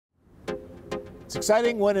It's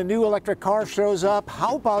exciting when a new electric car shows up.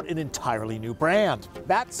 How about an entirely new brand?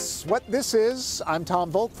 That's what this is. I'm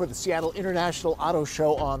Tom Volk for the Seattle International Auto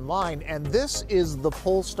Show Online, and this is the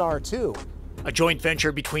Polestar 2. A joint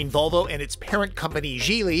venture between Volvo and its parent company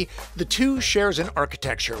Geely, the two shares an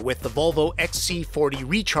architecture with the Volvo XC40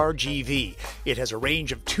 Recharge EV. It has a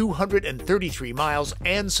range of 233 miles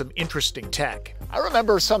and some interesting tech. I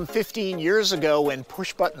remember some 15 years ago when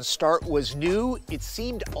push-button start was new, it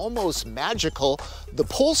seemed almost magical. The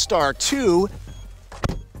Polestar 2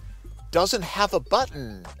 doesn't have a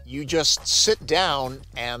button. You just sit down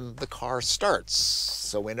and the car starts.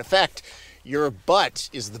 So in effect, your butt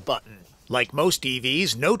is the button. Like most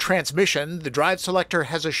EVs, no transmission, the drive selector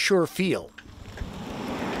has a sure feel.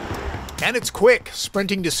 And it's quick,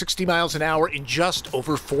 sprinting to 60 miles an hour in just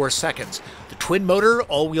over 4 seconds. The twin-motor,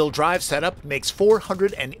 all-wheel drive setup makes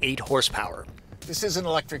 408 horsepower. This is an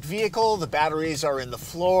electric vehicle. The batteries are in the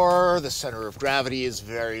floor. The center of gravity is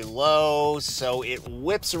very low, so it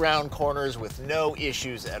whips around corners with no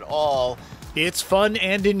issues at all. It's fun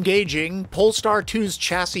and engaging. Polestar 2's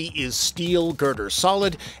chassis is steel girder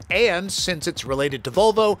solid, and since it's related to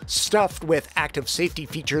Volvo, stuffed with active safety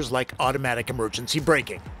features like automatic emergency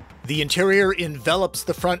braking. The interior envelops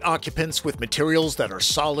the front occupants with materials that are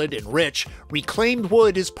solid and rich. Reclaimed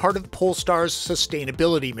wood is part of Polestar's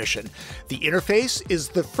sustainability mission. The interface is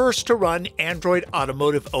the first to run Android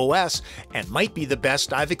Automotive OS and might be the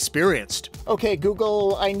best I've experienced. Okay,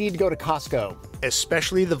 Google, I need to go to Costco.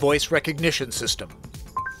 Especially the voice recognition system.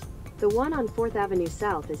 The one on 4th Avenue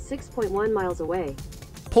South is 6.1 miles away.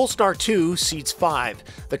 Polestar 2 seats 5.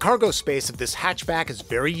 The cargo space of this hatchback is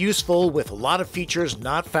very useful with a lot of features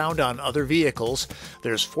not found on other vehicles.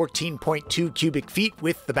 There's 14.2 cubic feet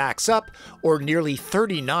with the backs up, or nearly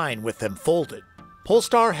 39 with them folded.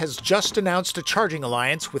 Polestar has just announced a charging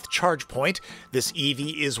alliance with ChargePoint. This EV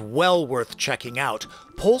is well worth checking out.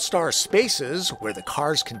 Polestar Spaces, where the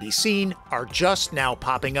cars can be seen, are just now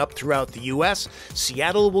popping up throughout the US.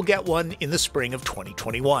 Seattle will get one in the spring of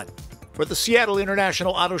 2021. For the Seattle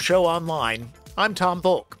International Auto Show Online, I'm Tom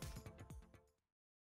Volk.